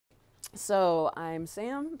So I'm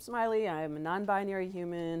Sam Smiley. I'm a non-binary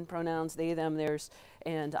human, pronouns they, them, theirs,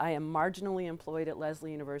 and I am marginally employed at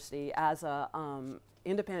Lesley University as a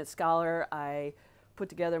independent scholar. I put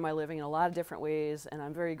together my living in a lot of different ways, and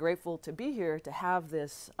I'm very grateful to be here to have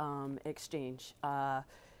this exchange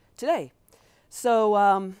today.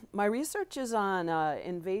 So my research is on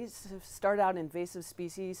started out invasive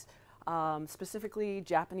species, specifically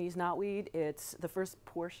Japanese knotweed. It's the first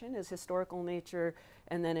portion is historical nature,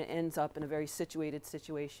 and then it ends up in a very situated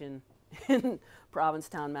situation in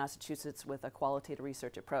Provincetown, Massachusetts, with a qualitative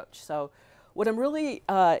research approach. So what I'm really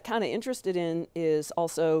kind of interested in is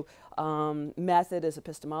also method as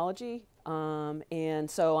epistemology, and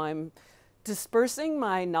so I'm dispersing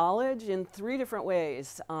my knowledge in 3 different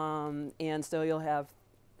ways, and so you'll have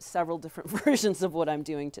several different versions of what I'm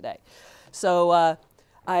doing today. So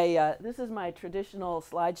this is my traditional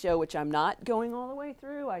slideshow, which I'm not going all the way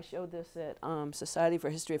through. I showed this at Society for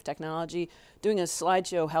History of Technology. Doing a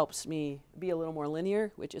slideshow helps me be a little more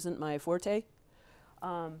linear, which isn't my forte.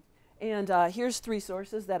 And here's 3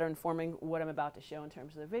 sources that are informing what I'm about to show in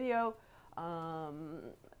terms of the video.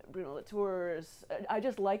 Bruno Latour's, I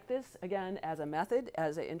just like this, again, as a method,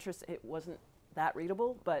 as an interest. It wasn't that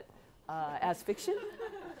readable, but as fiction.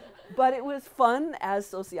 But it was fun as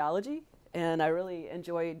sociology, and I really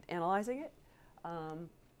enjoyed analyzing it.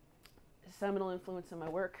 Seminal influence in my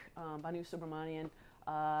work, Banu Subramanian,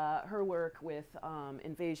 her work with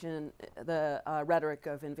invasion, the rhetoric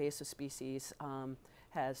of invasive species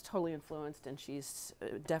has totally influenced, and she's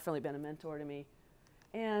definitely been a mentor to me.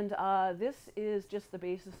 And this is just the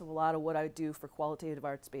basis of a lot of what I do for qualitative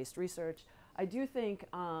arts-based research. I do think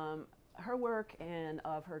her work and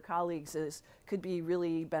of her colleagues could be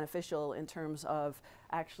really beneficial in terms of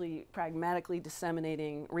actually pragmatically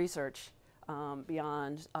disseminating research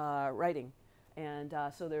beyond writing. And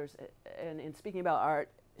so and in speaking about art,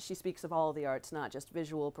 she speaks of all of the arts, not just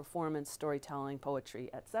visual, performance, storytelling, poetry,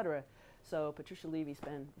 etc. So Patricia Levy's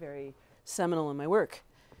been very seminal in my work.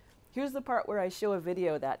 Here's the part where I show a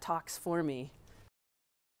video that talks for me.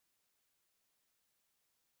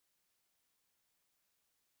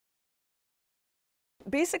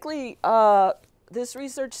 Basically, this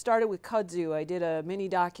research started with kudzu. I did a mini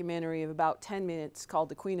documentary of about 10 minutes called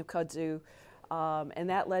The Queen of Kudzu, and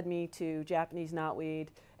that led me to Japanese knotweed.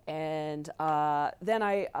 And then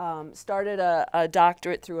I started a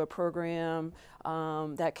doctorate through a program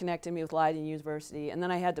that connected me with Leiden University, and then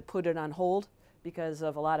I had to put it on hold because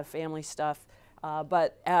of a lot of family stuff.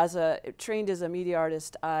 But trained as a media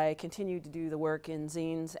artist, I continued to do the work in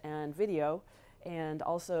zines and video. And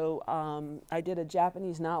also, I did a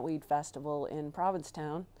Japanese knotweed festival in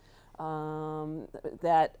Provincetown,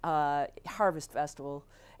 that Harvest Festival,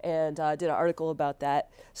 and did an article about that.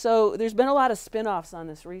 So there's been a lot of spin-offs on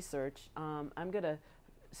this research. I'm going to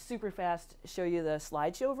super fast show you the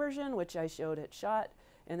slideshow version, which I showed at SHOT,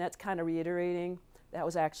 and that's kind of reiterating. That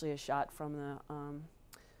was actually a shot from the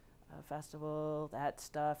festival, that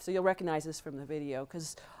stuff. So you'll recognize this from the video,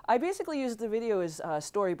 because I basically used the video as a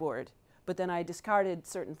storyboard, but then I discarded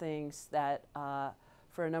certain things that,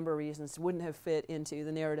 for a number of reasons, wouldn't have fit into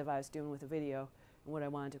the narrative I was doing with the video and what I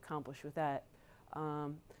wanted to accomplish with that.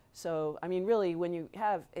 So, I mean, really, when you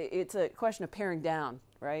have, it's a question of paring down,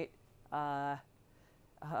 right?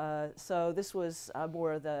 So this was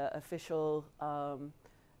more the official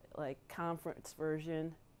like conference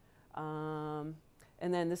version, and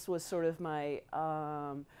then this was sort of my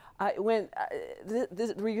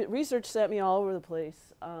this research sent me all over the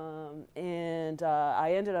place, and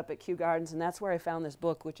I ended up at Kew Gardens, and that's where I found this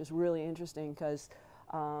book, which is really interesting because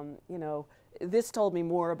you know, this told me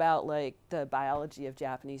more about like the biology of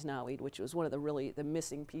Japanese knotweed, which was one of the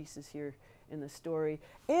missing pieces here in the story.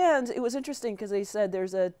 And it was interesting because they said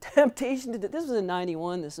there's a temptation to, this was in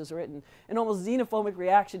 '91, this was written, an almost xenophobic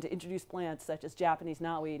reaction to introduce plants such as Japanese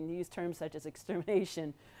knotweed and use terms such as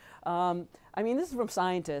extermination. I mean, this is from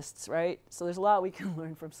scientists, right? So there's a lot we can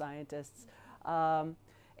learn from scientists.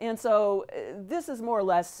 And so this is more or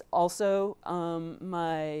less also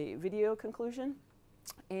my video conclusion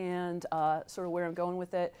and sort of where I'm going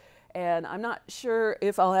with it. And I'm not sure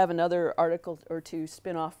if I'll have another article or 2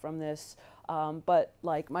 spin off from this, but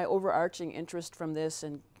like my overarching interest from this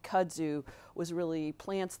and kudzu was really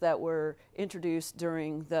plants that were introduced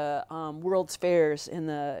during the World's Fairs in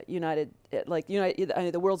the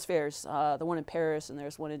the World's Fairs, the one in Paris, and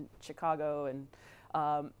there's one in Chicago, and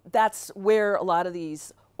that's where a lot of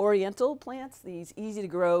these oriental plants, these easy to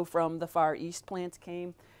grow from the Far East plants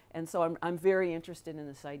came. And so I'm very interested in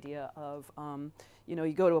this idea of, you know,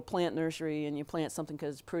 you go to a plant nursery and you plant something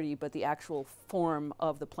because it's pretty, but the actual form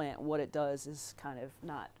of the plant, what it does, is kind of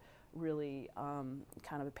not really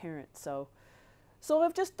kind of apparent. So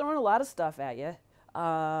I've just thrown a lot of stuff at you,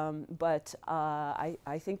 but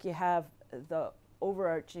I think you have the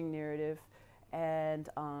overarching narrative, and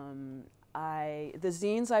the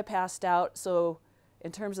zines I passed out. So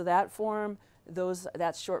in terms of that form,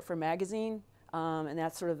 that's short for magazine, and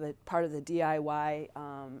that's sort of part of the DIY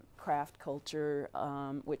craft culture,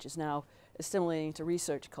 which is now assimilating to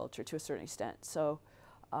research culture to a certain extent. So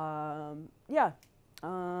yeah.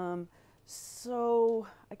 So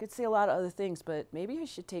I could say a lot of other things, but maybe I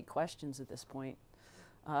should take questions at this point,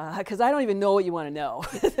 because I don't even know what you want to know.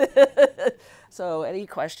 So any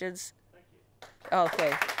questions? Thank you.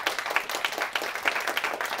 Okay.